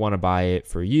 if we want to buy it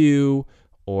for you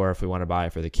or if we want to buy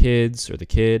it for the kids or the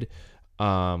kid,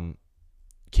 can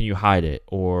you hide it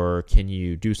or can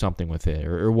you do something with it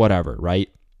or whatever, right?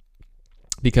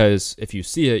 Because if you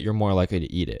see it, you're more likely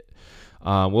to eat it.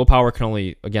 Willpower can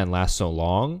only, again, last so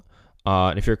long.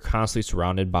 And if you're constantly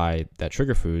surrounded by that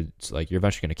trigger food, it's like you're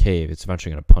eventually going to cave. It's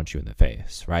eventually going to punch you in the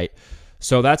face, right?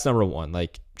 So that's number one.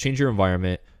 Like, change your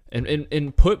environment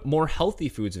and put more healthy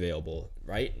foods available,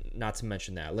 right? Not to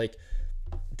mention that. Like,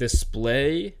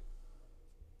 display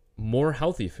more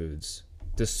healthy foods.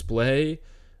 Display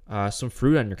some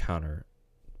fruit on your counter.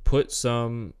 Put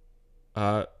some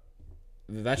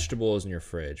vegetables in your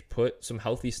fridge. Put some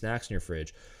healthy snacks in your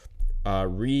fridge.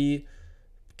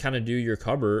 Kind of do your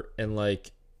cupboard and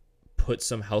like put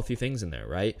some healthy things in there,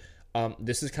 right?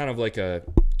 This is kind of like a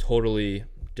totally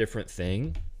different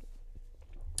thing,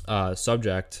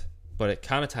 subject, but it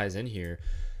kind of ties in here.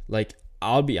 Like,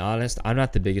 I'll be honest, I'm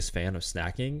not the biggest fan of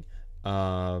snacking.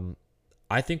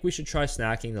 I think we should try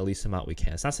snacking the least amount we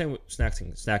can. It's not saying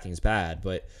snacking is bad,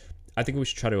 but I think we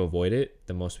should try to avoid it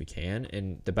the most we can.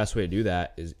 And the best way to do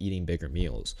that is eating bigger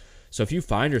meals. So if you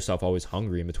find yourself always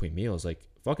hungry in between meals, like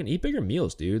fucking eat bigger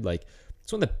meals, dude. Like,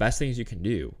 it's one of the best things you can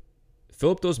do.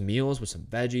 Fill up those meals with some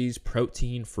veggies,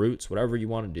 protein, fruits, whatever you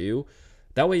want to do.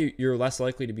 That way you're less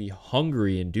likely to be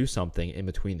hungry and do something in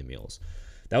between the meals.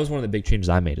 That was one of the big changes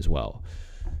I made as well.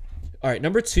 All right,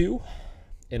 number 2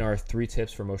 in our 3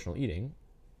 tips for emotional eating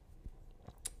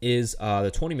is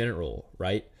the 20-minute rule,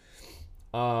 right?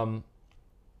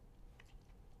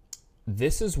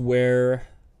 This is where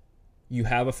you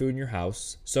have a food in your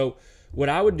house. So what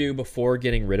I would do before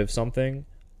getting rid of something,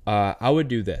 I would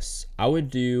do this. I would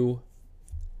do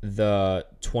the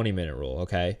 20-minute rule,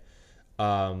 okay?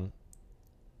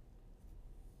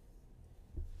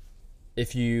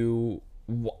 if you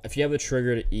have the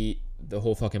trigger to eat the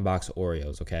whole fucking box of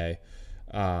Oreos, okay,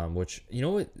 which, you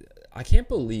know what, I can't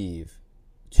believe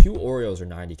 2 Oreos are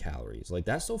 90 calories. Like,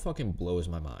 that still fucking blows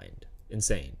my mind.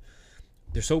 Insane.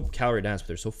 They're so calorie dense, but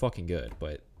they're so fucking good.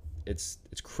 But it's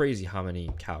crazy how many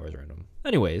calories are in them.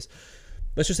 Anyways,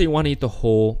 let's just say you want to eat the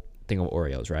whole thing of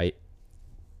Oreos, right?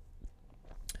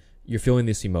 You're feeling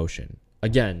this emotion.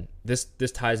 Again, this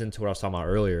ties into what I was talking about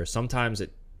earlier. Sometimes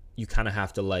you kind of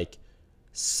have to like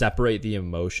separate the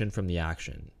emotion from the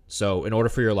action. So in order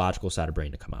for your logical side of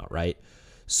brain to come out, right?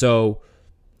 So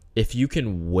if you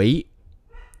can wait,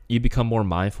 you become more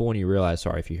mindful when you realize,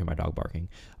 sorry if you hear my dog barking,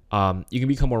 you can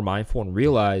become more mindful and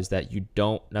realize that you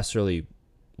don't necessarily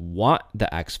want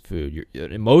the X food. Your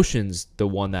emotion's the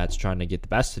one that's trying to get the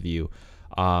best of you.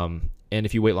 And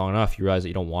if you wait long enough, you realize that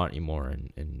you don't want it anymore.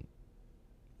 And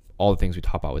all the things we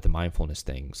talk about with the mindfulness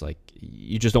things, like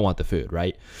you just don't want the food,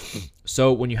 right?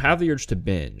 So when you have the urge to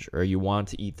binge or you want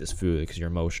to eat this food because you're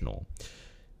emotional,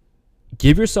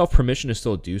 give yourself permission to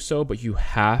still do so, but you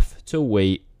have to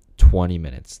wait 20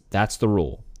 minutes. That's the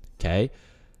rule, okay?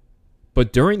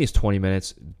 But during these 20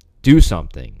 minutes, do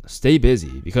something. Stay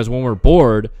busy, because when we're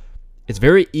bored, it's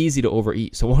very easy to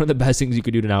overeat. So one of the best things you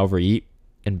could do to not overeat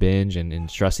and binge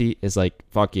and stress eat is like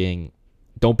fucking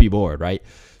don't be bored, right?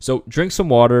 So drink some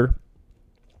water,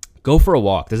 go for a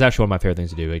walk. This is actually one of my favorite things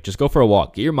to do. Like, just go for a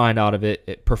walk, get your mind out of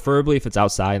it. Preferably if it's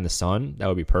outside in the sun, that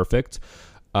would be perfect.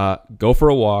 Go for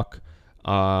a walk.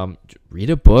 Read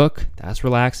a book. That's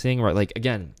relaxing, right? Like,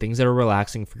 again, things that are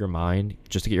relaxing for your mind,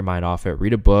 just to get your mind off it.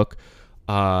 Read a book.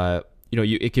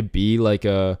 It could be like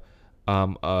a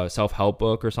self-help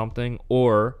book or something,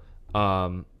 or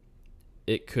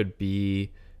it could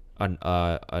be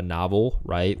a novel,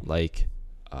 right? Like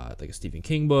a Stephen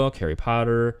King book, Harry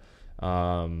Potter,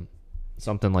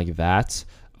 something like that.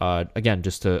 Again,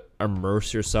 just to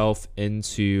immerse yourself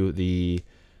into the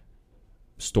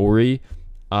story.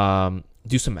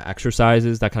 Do some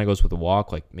exercises. That kind of goes with the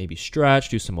walk, like maybe stretch,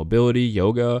 do some mobility,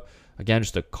 yoga. Again,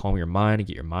 just to calm your mind and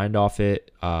get your mind off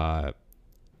it.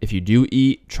 If you do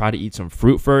eat, try to eat some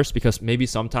fruit first, because maybe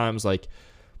sometimes like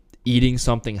eating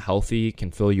something healthy can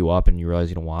fill you up and you realize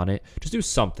you don't want it. Just do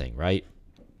something, right?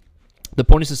 The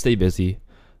point is to stay busy.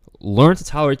 Learn to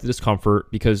tolerate the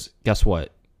discomfort, because guess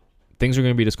what? Things are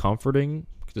going to be discomfortable.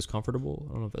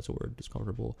 I don't know if that's a word,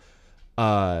 discomfortable.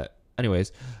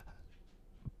 Anyways,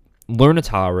 learn to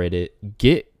tolerate it.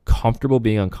 Get comfortable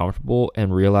being uncomfortable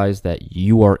and realize that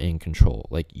you are in control.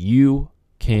 Like, you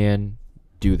can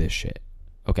do this shit.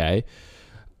 Okay?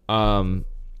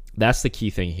 That's the key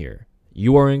thing here.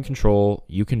 You are in control.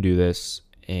 You can do this.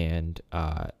 And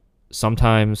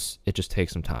sometimes it just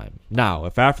takes some time. Now,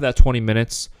 if after that 20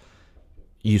 minutes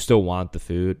you still want the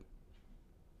food,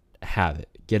 have it.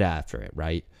 Get after it,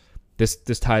 right? This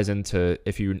ties into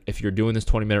if you're doing this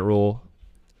 20-minute rule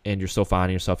and you're still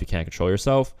finding yourself, you can't control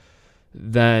yourself,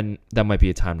 then that might be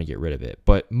a time to get rid of it.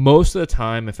 But most of the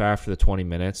time, if after the 20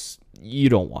 minutes you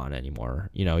don't want it anymore,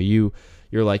 you're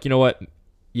like, you know what?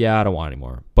 Yeah, I don't want it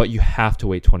anymore. But you have to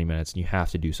wait 20 minutes and you have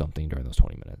to do something during those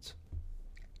 20 minutes.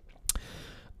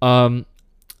 And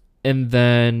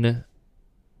then,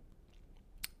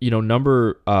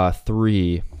 number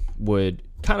 3 would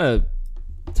kind of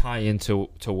tie into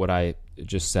what I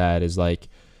just said, is like,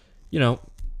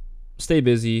 stay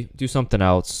busy, do something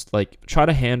else. Like, try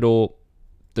to handle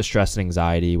the stress and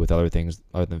anxiety with other things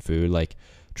other than food. Like,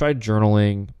 try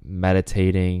journaling,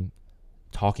 meditating,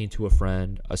 talking to a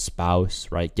friend, a spouse,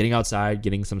 right? Getting outside,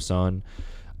 getting some sun,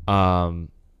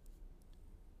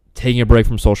 taking a break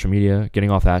from social media, getting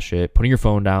off that shit, putting your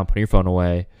phone down, putting your phone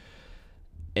away,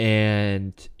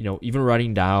 and, even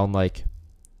writing down like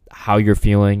how you're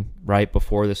feeling right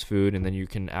before this food. And then you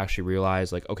can actually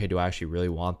realize, like, okay, do I actually really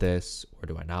want this, or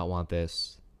do I not want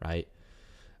this, right?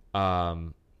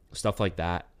 Stuff like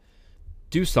that.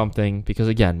 Do something, because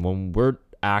again, when we're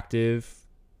active,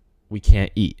 we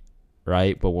can't eat,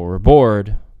 right? But when we're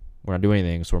bored, we're not doing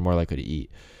anything, so we're more likely to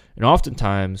eat. And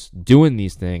oftentimes, doing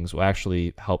these things will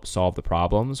actually help solve the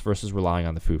problems versus relying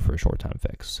on the food for a short-time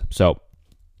fix. So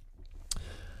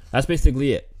that's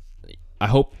basically it. I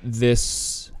hope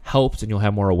this helped and you'll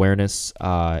have more awareness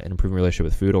and improving relationship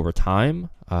with food over time,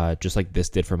 just like this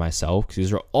did for myself, because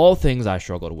these are all things I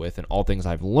struggled with and all things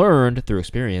I've learned through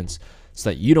experience, so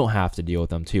that you don't have to deal with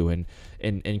them too, and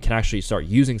can actually start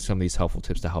using some of these helpful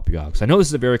tips to help you out. Because I know this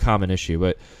is a very common issue,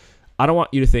 but I don't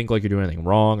want you to think like you're doing anything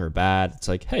wrong or bad. It's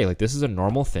like, hey, like, this is a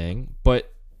normal thing,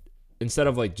 but instead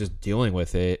of like just dealing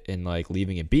with it and like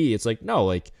leaving it be, it's like, no,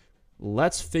 like,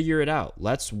 let's figure it out.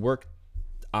 Let's work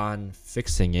on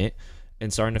fixing it.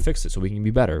 and starting to fix it so we can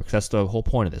be better. Because that's the whole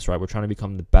point of this, right? We're trying to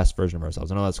become the best version of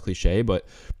ourselves. I know that's cliche, but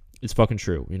it's fucking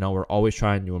true. You know, we're always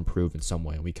trying to improve in some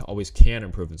way. We always can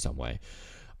improve in some way.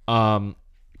 And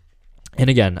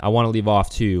again, I want to leave off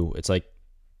too. It's like,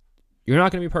 you're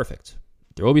not going to be perfect.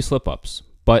 There will be slip ups.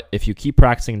 But if you keep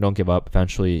practicing and don't give up,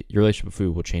 eventually your relationship with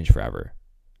food will change forever.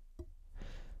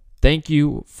 Thank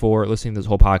you for listening to this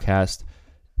whole podcast.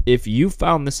 If you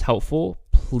found this helpful,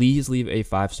 please leave a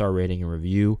 5-star rating and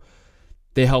review.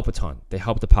 They help a ton. They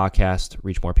help the podcast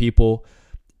reach more people.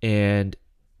 And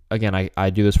again, I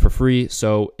do this for free.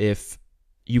 So if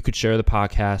you could share the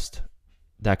podcast,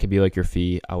 that could be like your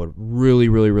fee. I would really,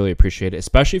 really, really appreciate it.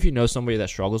 Especially if you know somebody that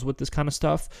struggles with this kind of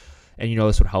stuff and you know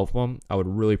this would help them. I would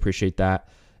really appreciate that.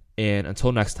 And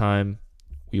until next time,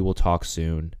 we will talk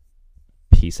soon.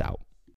 Peace out.